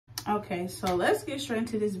Okay, so let's get straight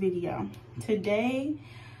into this video. Today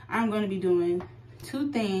I'm going to be doing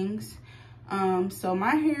two things. So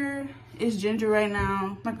my hair is ginger right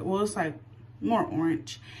now, well, it's like more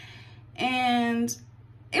orange, and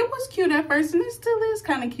it was cute at first and it still is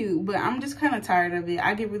kind of cute, but I'm just kind of tired of it.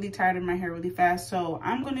 I get really tired of my hair really fast, so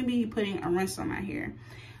I'm going to be putting a rinse on my hair.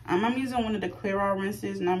 I'm using one of the clear out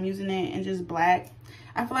rinses, and I'm using it in just black.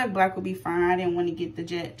 I feel like black would be fine. I didn't want to get the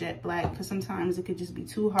jet black because sometimes it could just be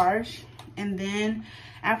too harsh. And then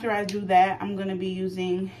after I do that, I'm going to be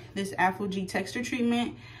using this Afro G texture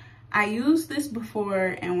treatment. I used this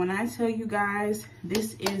before, and when I tell you guys,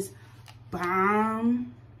 this is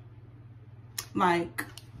bomb. Like,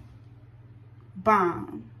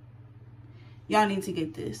 bomb. Y'all need to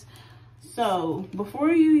get this. So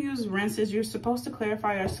before you use rinses, you're supposed to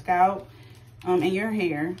clarify your scalp and your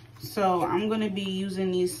hair. So I'm going to be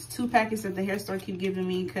using these 2 packets that the hair store keep giving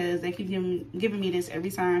me, because they keep giving me this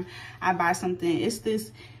every time I buy something. It's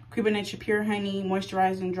this Cream Nature Pure Honey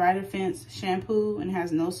Moisturizing Dry Defense Shampoo, and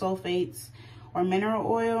has no sulfates or mineral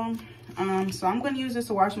oil. So I'm going to use this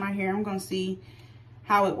to wash my hair. I'm going to see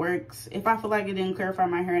how it works. If I feel like it didn't clarify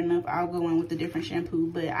my hair enough, I'll go in with a different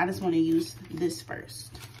shampoo, but I just want to use this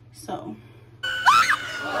first. So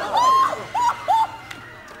Lord,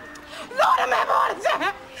 I'm having a heart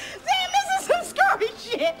attack. Damn, this is some scary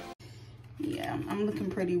shit. Yeah, I'm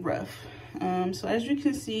looking pretty rough. So as you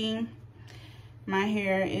can see, my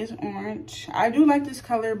hair is orange. I do like this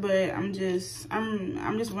color, but I'm just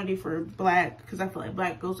ready for black, because I feel like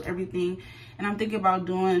black goes with everything. And I'm thinking about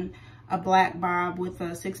doing a black bob with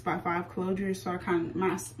a 6x5 closure. So I kind of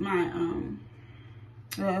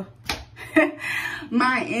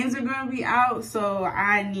my ends are gonna be out, so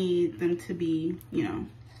I need them to be, you know,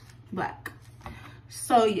 black.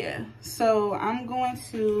 So yeah, so I'm going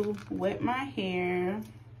to wet my hair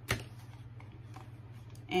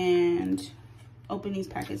and open these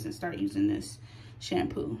packets and start using this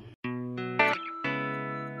shampoo.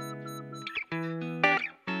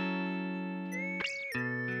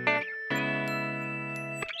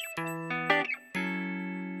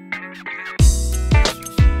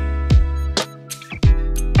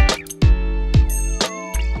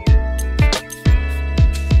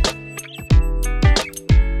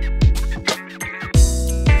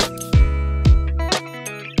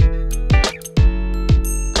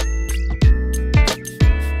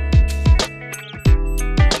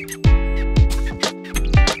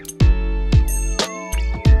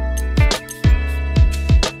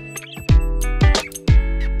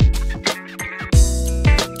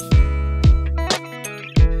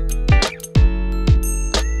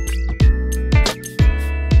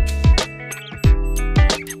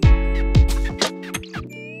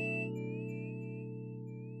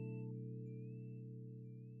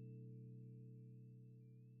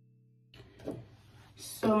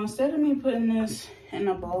 So instead of me putting this in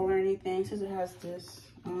a bowl or anything, since it has this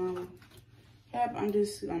cap, I'm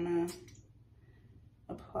just gonna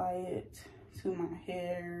apply it to my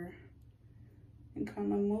hair and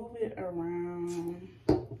kind of move it around.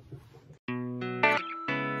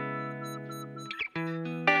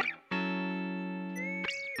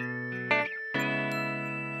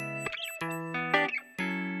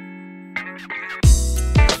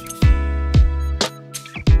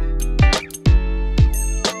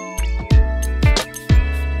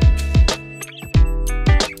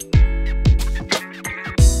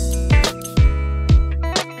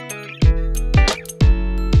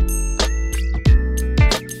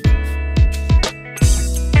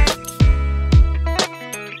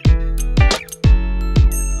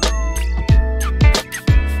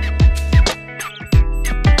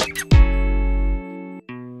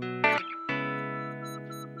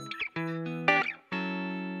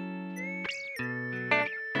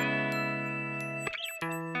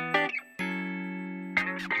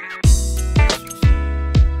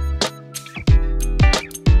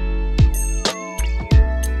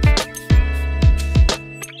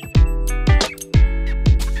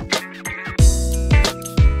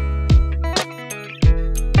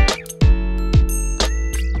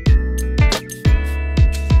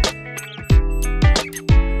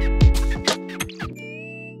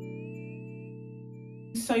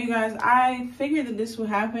 So you guys, I figured that this would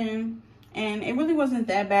happen, and it really wasn't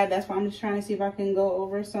that bad. That's why I'm just trying to see if I can go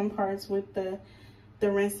over some parts with the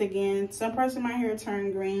rinse again. Some parts of my hair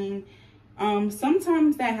turn green.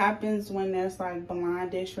 Sometimes that happens when there's like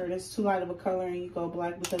blondish or there's too light of a color and you go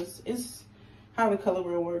black, because it's how the color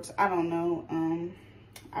wheel works. I don't know.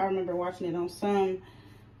 I remember watching it on some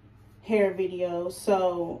hair video,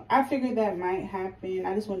 so I figured that might happen.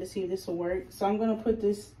 I just wanted to see if this will work. So I'm gonna put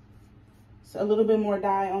this a little bit more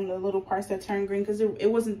dye on the little parts that turn green, because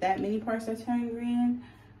it wasn't that many parts that turn green.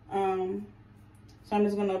 So I'm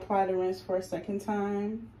just going to apply the rinse for a second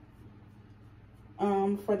time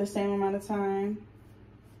for the same amount of time.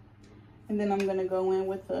 And then I'm going to go in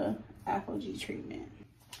with the Apogee treatment.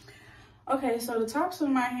 Okay, so the tops of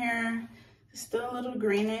my hair is still a little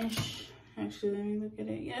greenish. Actually, let me look at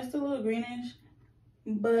it. Yeah, it's still a little greenish.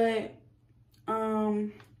 But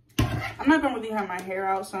I'm not going to really have my hair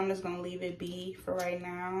out, so I'm just going to leave it be for right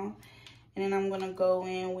now. And then I'm going to go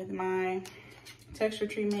in with my texture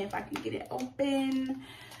treatment if I can get it open.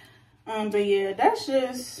 But yeah, that's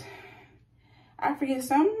just, I forget,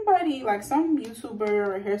 somebody, like some YouTuber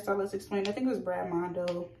or hairstylist explained, I think it was Brad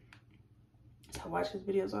Mondo. I watch his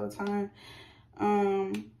videos all the time.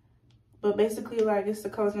 But basically, like, it's the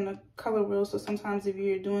colors in the color wheel. So sometimes if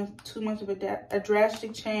you're doing too much of a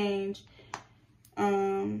drastic change,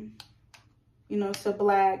 you know, to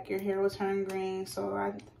black, your hair will turn green. So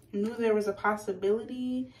I knew there was a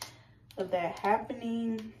possibility of that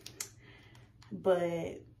happening,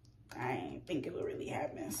 but I didn't think it would really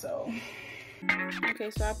happen. So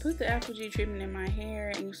okay, so I put the Apogee treatment in my hair,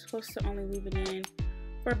 and you're supposed to only leave it in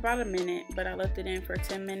for about a minute, but I left it in for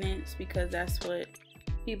 10 minutes because that's what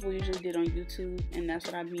people usually did on YouTube, and that's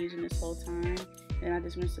what I've been using this whole time. And I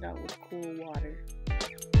just rinsed it out with cool water.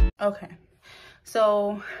 Okay,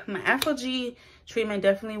 so my Apogee treatment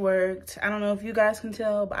definitely worked. I don't know if you guys can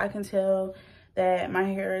tell, but I can tell that my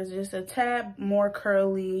hair is just a tad more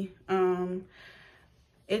curly.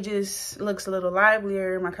 It just looks a little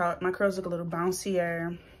livelier. My curls look a little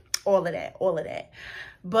bouncier. All of that.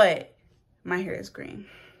 But my hair is green.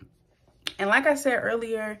 And like I said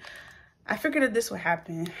earlier, I figured that this would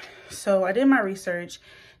happen. So I did my research,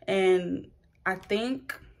 and I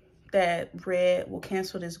think that red will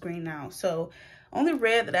cancel this green out. So only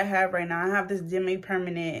red that I have right now, I have this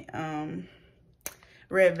demi-permanent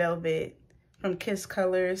red velvet from Kiss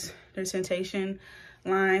Colors, their Temptation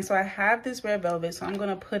line. So I have this red velvet, so I'm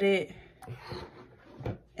gonna put it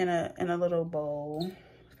in a little bowl,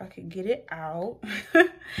 if I could get it out.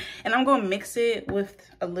 And I'm gonna mix it with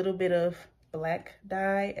a little bit of black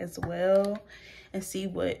dye as well and see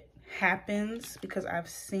what happens, because I've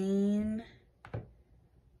seen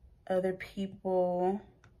other people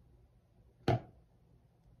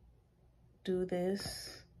do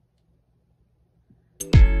this.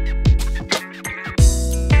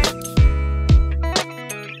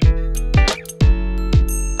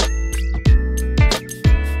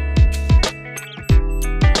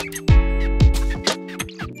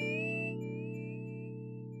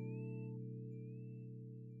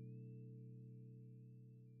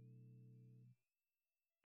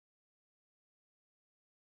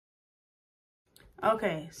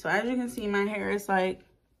 Okay, so as you can see, my hair is like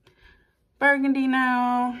burgundy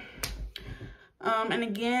now. And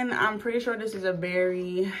again, I'm pretty sure this is a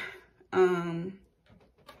very, what am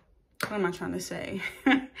I trying to say?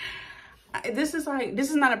 This is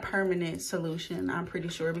not a permanent solution, I'm pretty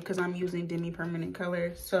sure, because I'm using demi-permanent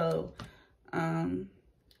color. So, I'm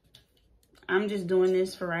just doing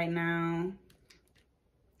this for right now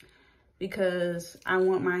because I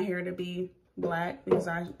want my hair to be black, because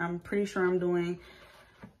I'm pretty sure I'm doing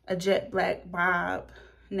a jet black bob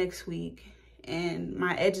next week, and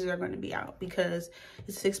my edges are going to be out because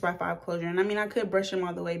it's 6x5 closure. And I mean, I could brush them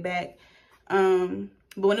all the way back, but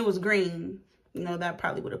when it was green, you know, that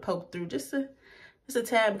probably would have poked through just a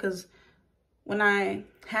tad, because when I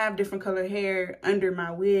have different color hair under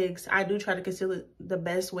my wigs, I do try to conceal it the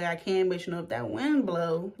best way I can. But you know, if that wind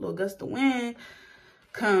blow, a little gust of wind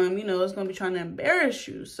come, you know, it's gonna be trying to embarrass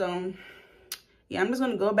you. So yeah, I'm just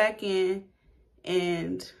gonna go back in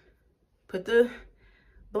and put the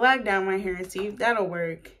black down my hair and see if that'll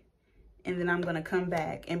work. And then I'm gonna come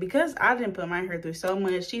back. And because I didn't put my hair through so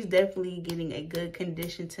much, she's definitely getting a good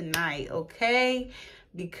condition tonight, okay?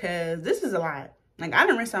 Because this is a lot. Like, I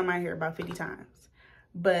done rinsed out my hair about 50 times.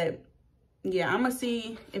 But yeah, I'm gonna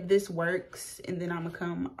see if this works, and then I'm gonna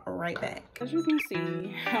come right back. As you can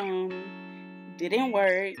see, didn't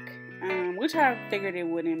work, which I figured it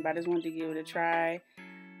wouldn't, but I just wanted to give it a try.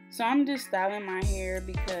 So I'm just styling my hair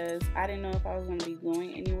because I didn't know if I was going to be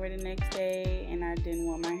going anywhere the next day, and I didn't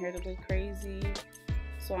want my hair to look crazy.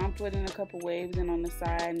 So I'm putting a couple waves in on the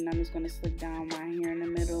side, and I'm just going to slick down my hair in the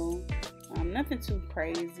middle. Nothing too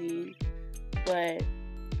crazy, but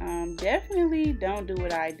definitely don't do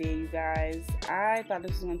what I did, you guys. I thought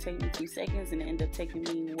this was going to take me 2 seconds, and it ended up taking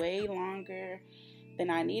me way longer than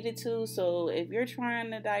I needed to. So if you're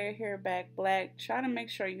trying to dye your hair back black, try to make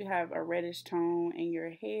sure you have a reddish tone in your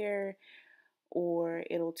hair, or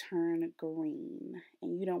it'll turn green,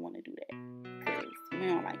 and you don't want to do that because we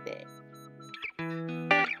don't like that.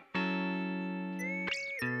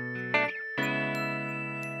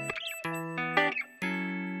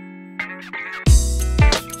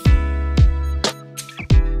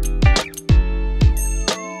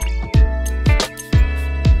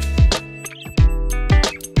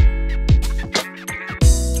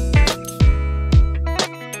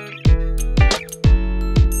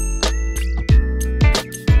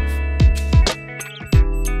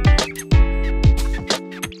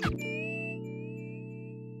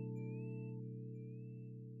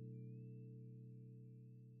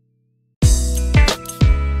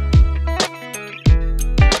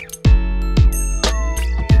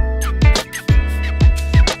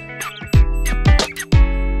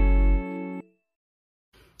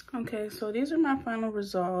 Okay, so these are my final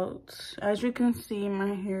results. As you can see,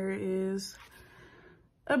 my hair is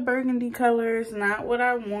a burgundy color. It's not what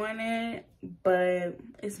I wanted, but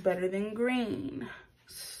it's better than green.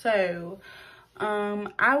 So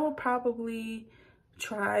I will probably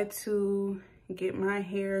try to get my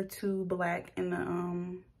hair to black in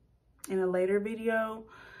a later video,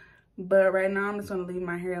 but right now I'm just gonna leave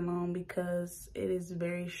my hair alone because it is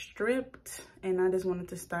very stripped and I just wanted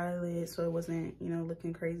to style it so it wasn't, you know,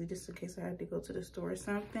 looking crazy, just in case I had to go to the store or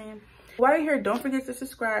something. While you're here, don't forget to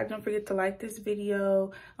subscribe, don't forget to like this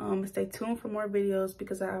video. Stay tuned for more videos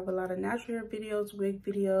because I have a lot of natural hair videos, wig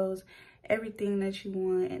videos, everything that you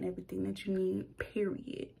want and everything that you need,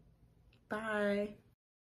 period. Bye.